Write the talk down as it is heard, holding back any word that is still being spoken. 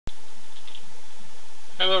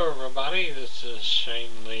Hello everybody, this is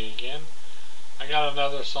Shane Lee again. I got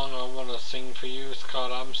another song I want to sing for you. It's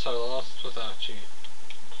called I'm So Lost Without You.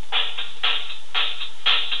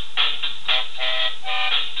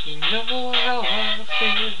 You know how I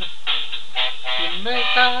feel. You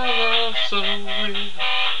make our love so real.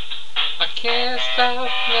 I can't stop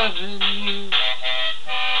loving you.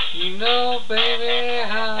 You know, baby,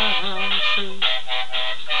 I'm true.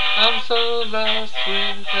 I'm so lost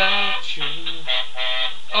without you.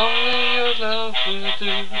 Only your love will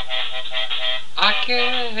do. I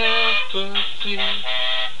can't help but feel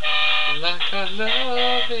like our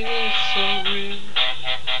love is so real.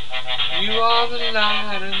 You are the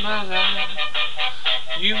light in my life.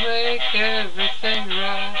 You make everything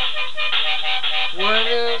right. What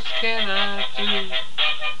else can I do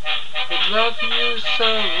but love you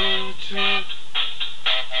so true?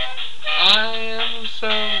 I am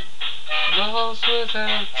so lost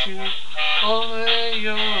without you. Only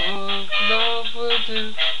your love will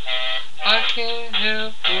do. I can't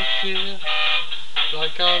help but feel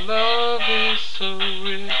like our love is so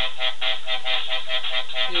real.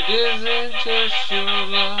 It isn't just your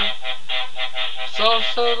love, it's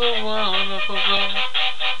also the one up above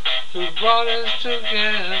who brought us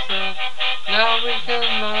together. Now we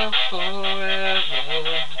can love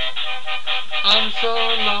forever. I'm so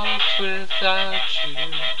lost without you.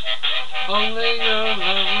 Only your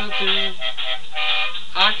love will do.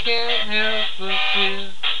 I can't help but feel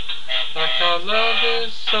like our love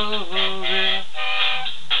is so real.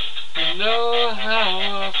 You know how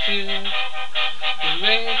I feel. You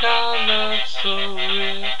make our love so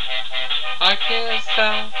real. I can't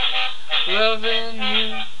stop loving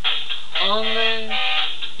you. Only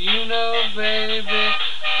you know, baby,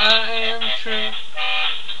 I am true.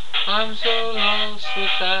 I'm so lost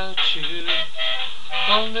without you.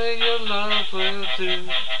 Only your love will do.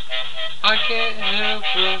 I can't help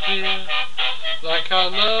but feel like our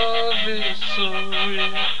love is so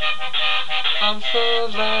real. I'm so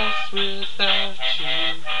lost without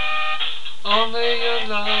you. Only your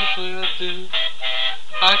love will do.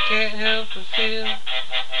 I can't help but feel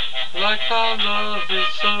like our love is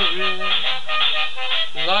so real.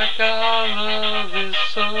 Like our love is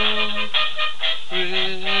so real.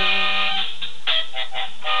 And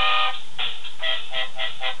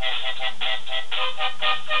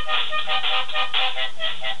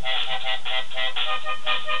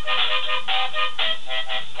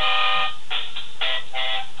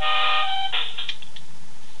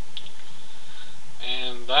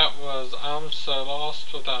that was I'm So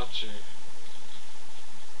Lost Without You.